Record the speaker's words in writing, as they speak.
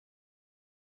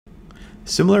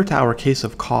Similar to our case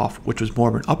of cough, which was more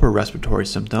of an upper respiratory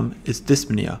symptom, is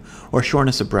dyspnea, or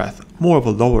shortness of breath, more of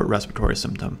a lower respiratory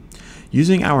symptom.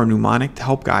 Using our mnemonic to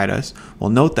help guide us, we'll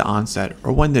note the onset,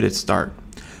 or when did it start.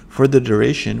 For the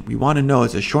duration, we want to know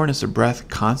is the shortness of breath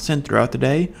constant throughout the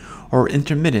day, or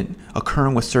intermittent,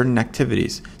 occurring with certain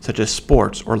activities, such as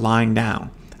sports or lying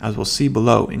down, as we'll see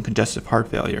below in congestive heart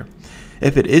failure.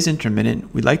 If it is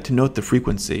intermittent, we'd like to note the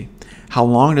frequency. How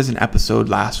long does an episode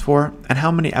last for, and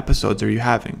how many episodes are you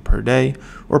having per day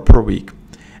or per week?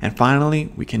 And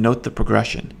finally, we can note the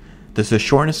progression. Does the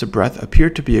shortness of breath appear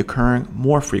to be occurring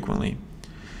more frequently?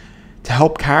 To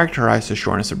help characterize the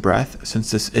shortness of breath,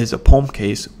 since this is a Pulm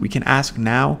case, we can ask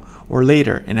now or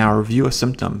later in our review of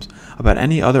symptoms about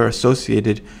any other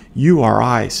associated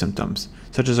URI symptoms,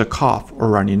 such as a cough or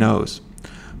runny nose.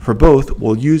 For both,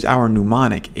 we'll use our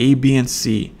mnemonic A, B, and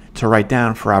C to write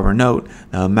down for our note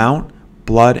the amount,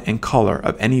 blood, and color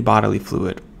of any bodily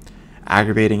fluid,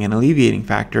 aggravating and alleviating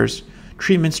factors,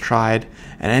 treatments tried,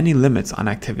 and any limits on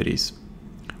activities.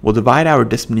 We'll divide our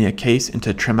dyspnea case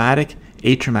into traumatic,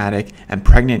 atraumatic, and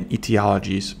pregnant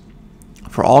etiologies.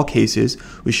 For all cases,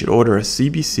 we should order a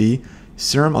CBC,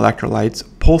 serum electrolytes,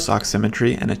 pulse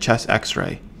oximetry, and a chest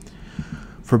x-ray.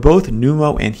 For both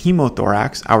pneumo and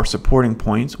hemothorax, our supporting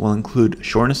points will include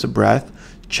shortness of breath,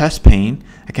 chest pain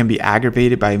that can be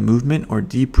aggravated by movement or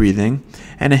deep breathing,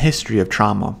 and a history of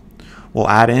trauma. We'll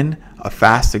add in a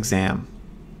fast exam.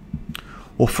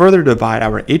 We'll further divide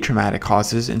our atraumatic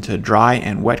causes into dry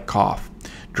and wet cough,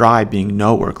 dry being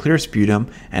no or clear sputum,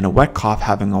 and a wet cough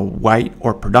having a white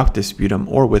or productive sputum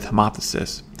or with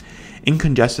hemoptysis. In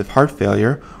congestive heart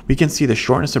failure, we can see the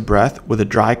shortness of breath with a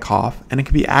dry cough, and it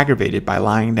can be aggravated by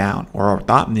lying down or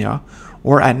orthopnea,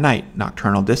 or at night,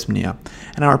 nocturnal dyspnea,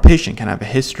 and our patient can have a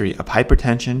history of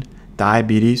hypertension,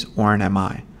 diabetes, or an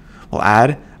MI. We'll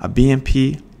add a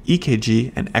BMP,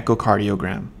 EKG, and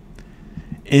echocardiogram.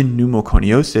 In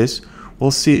pneumoconiosis,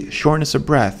 we'll see shortness of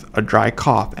breath, a dry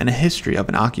cough, and a history of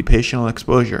an occupational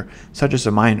exposure, such as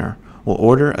a minor. We'll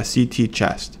order a CT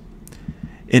chest.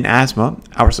 In asthma,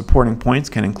 our supporting points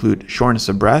can include shortness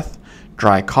of breath,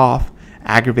 dry cough,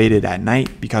 aggravated at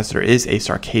night because there is a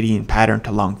circadian pattern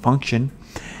to lung function,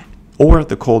 or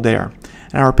the cold air.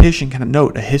 And our patient can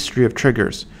note a history of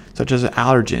triggers, such as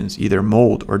allergens, either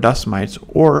mold or dust mites,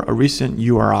 or a recent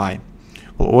URI.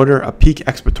 We'll order a peak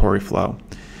expiratory flow.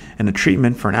 And the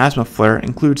treatment for an asthma flare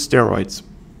includes steroids.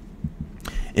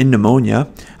 In pneumonia,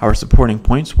 our supporting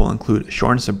points will include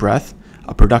shortness of breath,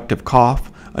 a productive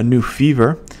cough, a new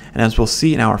fever, and as we'll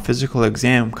see in our physical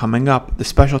exam coming up, the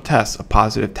special tests of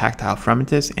positive tactile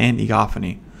Fremantes and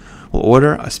Egophony. We'll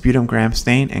order a sputum gram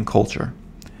stain and culture.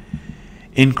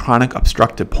 In chronic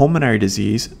obstructive pulmonary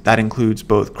disease, that includes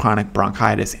both chronic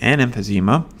bronchitis and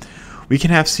emphysema, we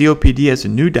can have COPD as a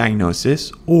new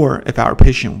diagnosis, or if our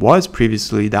patient was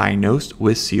previously diagnosed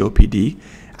with COPD,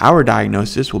 our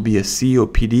diagnosis will be a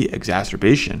COPD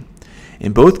exacerbation.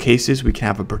 In both cases, we can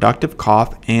have a productive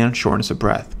cough and shortness of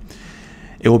breath.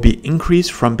 It will be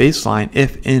increased from baseline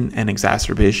if in an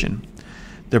exacerbation.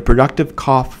 The productive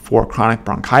cough for chronic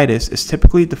bronchitis is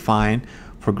typically defined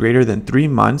for greater than 3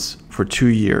 months for 2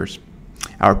 years.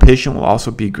 Our patient will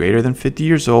also be greater than 50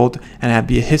 years old and have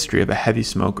a history of a heavy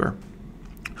smoker.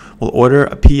 We'll order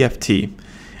a PFT,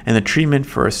 and the treatment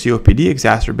for a COPD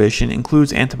exacerbation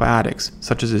includes antibiotics,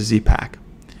 such as a Z-Pak.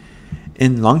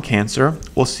 In lung cancer,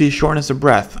 we'll see shortness of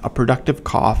breath, a productive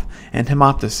cough, and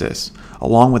hemoptysis,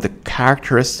 along with the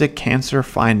characteristic cancer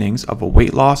findings of a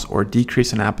weight loss or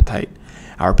decrease in appetite.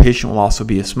 Our patient will also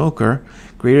be a smoker,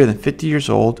 greater than 50 years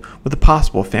old, with a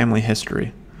possible family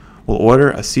history. We'll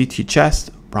order a CT chest,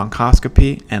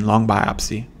 bronchoscopy, and lung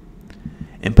biopsy.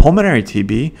 In pulmonary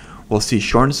TB, we'll see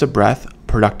shortness of breath,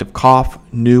 productive cough,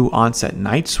 new onset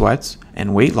night sweats,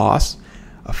 and weight loss,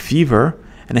 a fever,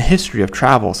 and a history of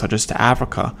travel such as to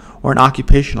Africa, or an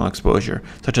occupational exposure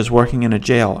such as working in a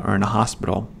jail or in a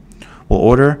hospital. We'll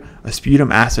order a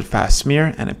sputum acid fast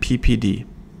smear and a PPD.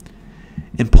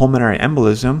 In pulmonary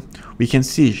embolism, we can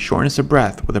see shortness of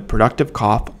breath with a productive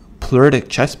cough, pleuritic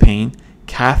chest pain,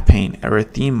 calf pain,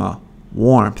 erythema,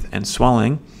 warmth, and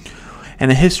swelling,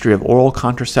 and a history of oral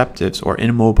contraceptives or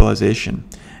immobilization.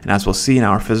 And as we'll see in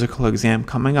our physical exam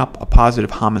coming up, a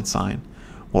positive Homan sign.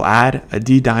 We'll add a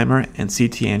D-dimer and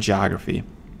CT angiography.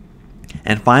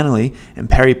 And finally, in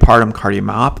peripartum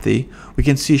cardiomyopathy, we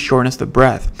can see shortness of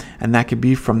breath, and that could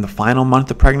be from the final month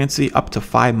of pregnancy up to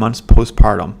 5 months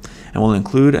postpartum, and will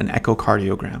include an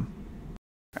echocardiogram.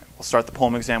 We'll start the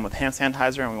Pulm exam with hand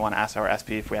sanitizer, and we want to ask our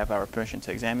SP if we have our permission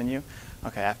to examine you.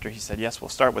 Okay, after he said yes, we'll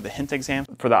start with the hint exam.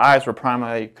 For the eyes, we're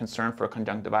primarily concerned for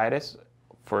conjunctivitis.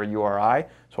 for a URI.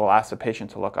 So we'll ask the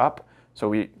patient to look up. So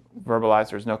we verbalize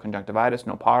there's no conjunctivitis,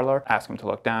 no parlor. Ask him to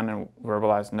look down and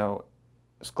verbalize no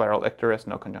scleral icterus,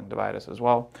 no conjunctivitis as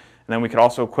well. And then we could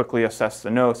also quickly assess the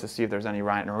nose to see if there's any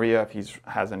rhinorrhea, if he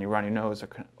has any runny nose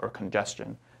or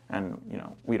congestion. And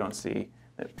we don't see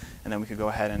it. And then we could go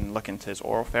ahead and look into his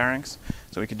oral pharynx.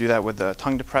 So we could do that with the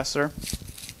tongue depressor.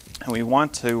 And we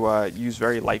want to use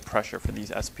very light pressure for these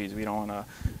SPs. We don't want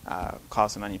to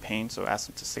cause them any pain. So ask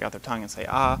them to stick out their tongue and say,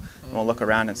 ah. And we'll look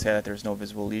around and say that there's no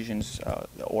visible lesions.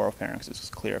 The oral pharynx is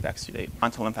clear of exudate.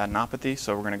 On to lymphadenopathy.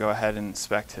 So we're going to go ahead and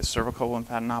inspect his cervical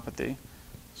lymphadenopathy.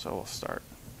 So we'll start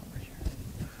over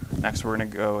here. Next, we're going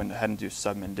to go ahead and do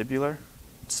submandibular,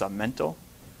 submental.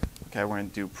 Okay, we're going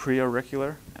to do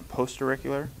preauricular and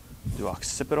postauricular, do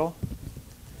occipital.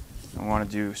 And we want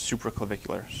to do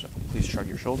supraclavicular, so please shrug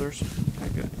your shoulders. Okay,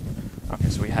 good. Okay,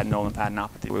 so we had no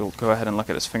lymphadenopathy. We'll go ahead and look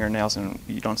at his fingernails, and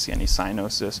you don't see any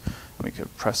cyanosis. And we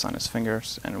could press on his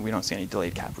fingers, and we don't see any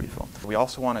delayed cap refill. We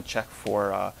also want to check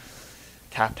for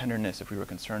cap tenderness if we were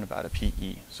concerned about a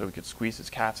PE. So we could squeeze his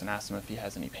caps and ask him if he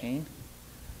has any pain.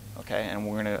 Okay, and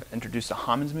we're going to introduce a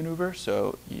Homan's maneuver.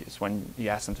 So it's when you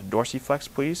ask him to dorsiflex,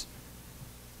 please.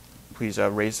 Please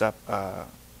raise up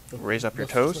your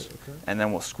toes, and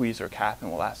then we'll squeeze their cap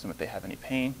and we'll ask them if they have any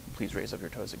pain. Please raise up your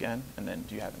toes again, and then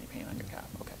do you have any pain on your cap?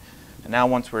 Okay. And now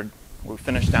once we're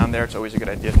finished down there, it's always a good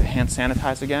idea to hand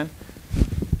sanitize again.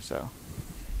 So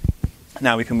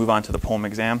now we can move on to the Pulm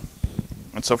Exam.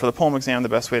 And so for the Pulm Exam, the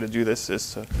best way to do this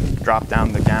is to drop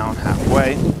down the gown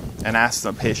halfway and ask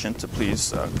the patient to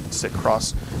please sit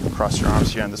across your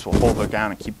arms here, and this will hold the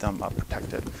gown and keep them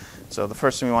protected. So the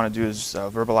first thing we want to do is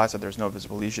verbalize that there's no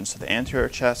visible lesions to the anterior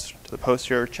chest, to the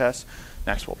posterior chest.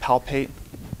 Next, we'll palpate.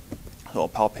 So we'll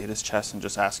palpate his chest and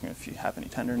just ask him if you have any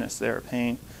tenderness there or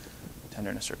pain.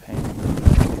 Tenderness or pain.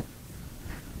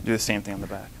 Do the same thing on the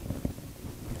back.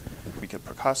 We could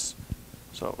percuss.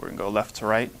 So we're going to go left to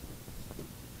right,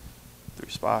 3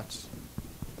 spots.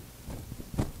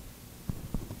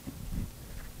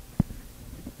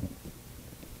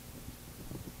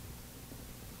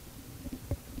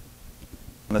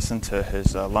 Listen to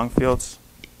his lung fields.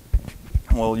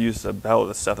 We'll use the bell of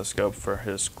the stethoscope for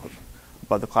his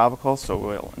above the clavicle. So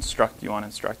we'll instruct you on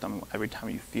him every time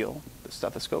you feel the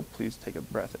stethoscope. Please take a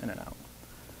breath in and out.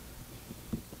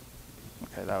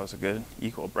 Okay, that was a good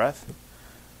equal breath.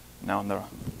 Now on the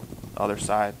other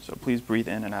side. So please breathe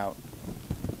in and out.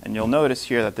 And you'll notice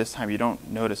here that this time you don't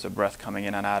notice a breath coming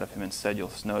in and out of him. Instead,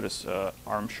 you'll notice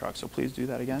arm shrug. So please do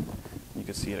that again. You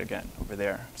can see it again over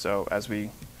there. So as we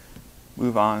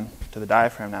move on to the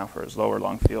diaphragm now for his lower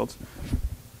lung fields.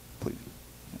 Please.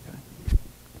 Okay.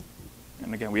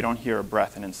 And again, we don't hear a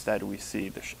breath, and instead we see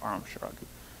the arm shrug.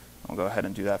 I'll go ahead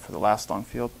and do that for the last lung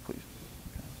field, please.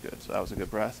 Okay, good. So that was a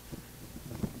good breath.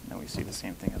 And we see the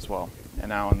same thing as well. And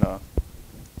now on the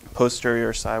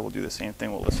posterior side, we'll do the same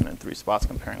thing. We'll listen in 3 spots,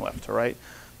 comparing left to right.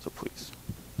 So please.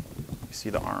 You see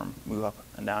the arm move up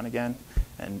and down again,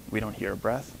 and we don't hear a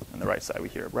breath. On the right side, we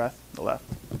hear a breath. The left.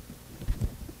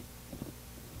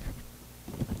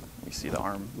 See the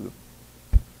arm move.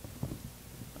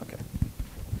 Okay.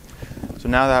 So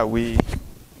now that we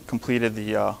completed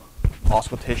the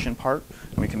auscultation part,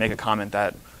 and we can make a comment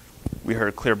that we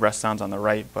heard clear breath sounds on the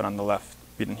right, but on the left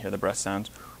we didn't hear the breath sounds.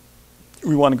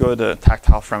 We want to go to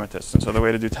tactile fremantes. And so the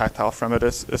way to do tactile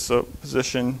fremantes is to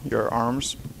position your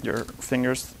arms, your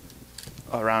fingers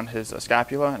around his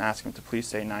scapula and ask him to please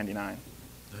say 99.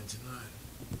 99.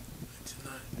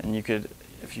 99. And you could,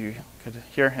 if you could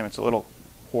hear him, it's a little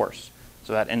hoarse.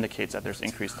 So that indicates that there's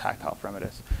increased tactile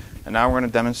fremantes. And now we're going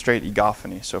to demonstrate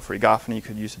egophony. So for egophony, you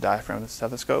could use the diaphragm of the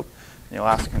stethoscope, and you'll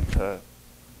ask him to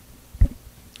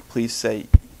please say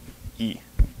E.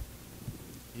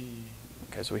 E.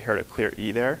 Okay, so we heard a clear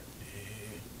E there.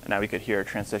 And now we could hear a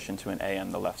transition to an A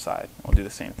on the left side. We'll do the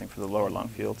same thing for the lower lung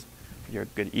fields. We hear a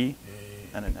good E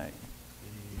and an A.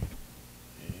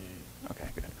 Okay,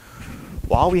 good.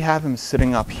 While we have him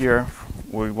sitting up here,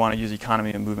 we want to use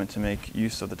economy of movement to make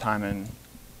use of the time and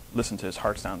listen to his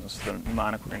heart sounds. And so the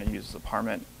mnemonic we're going to use is the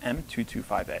Parmet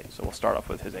M225A. So we'll start off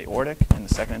with his aortic in the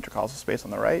second intercostal space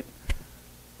on the right.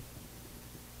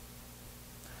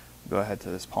 Go ahead to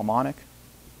this pulmonic,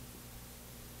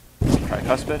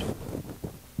 tricuspid,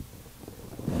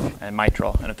 and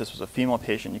mitral. And if this was a female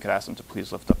patient, you could ask them to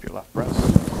please lift up your left breast.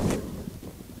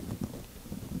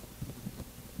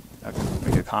 Okay.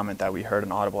 We could comment that we heard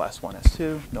an audible S1,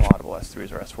 S2, no audible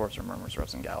S3s or S4s or murmurs,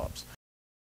 rubs, and gallops.